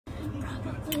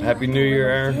Happy New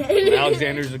Year,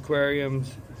 Alexander's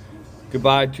Aquariums.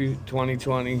 Goodbye to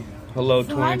 2020. Hello,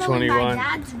 2021. My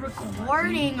dad's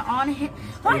recording on his.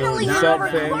 Finally, we're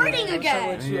recording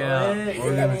again. Yeah.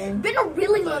 It's been a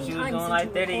really long You was time doing since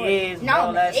like 30 recording. years, No, bro.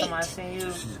 I'm Last 8. time I seen you.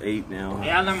 She's 8 now.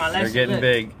 Yeah, I learned my lesson. They're getting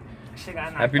big. Shit got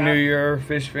knocked Happy out. New Year,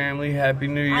 Fish family. Happy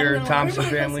New Year, know. Thompson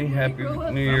family. Happy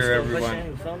New Year, I'm still pushing, everyone.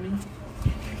 you feel me?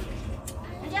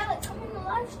 Yeah, like, come on the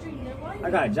live stream. I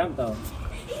got jumped though.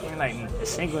 Ain't like a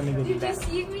single nigga do that.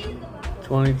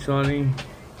 2020.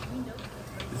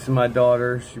 This is my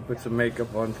daughter. She put some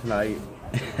makeup on tonight.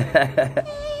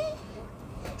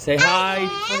 Say hi.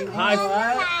 Hi.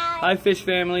 Hi, Fish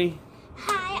family.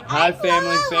 Hi, Hi, I'm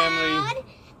family, Lola family. Loud,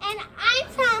 and I'm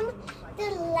from the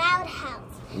Loud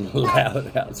House. Loud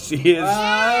house. She is. We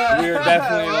are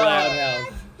definitely in a loud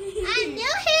house. I'm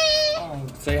new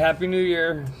here. Say Happy New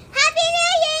Year. Happy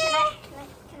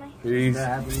New Year. Peace.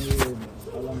 Happy New Year.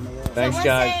 Thanks,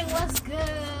 guys. What's good?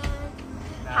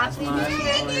 Happy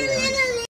Happy New Year.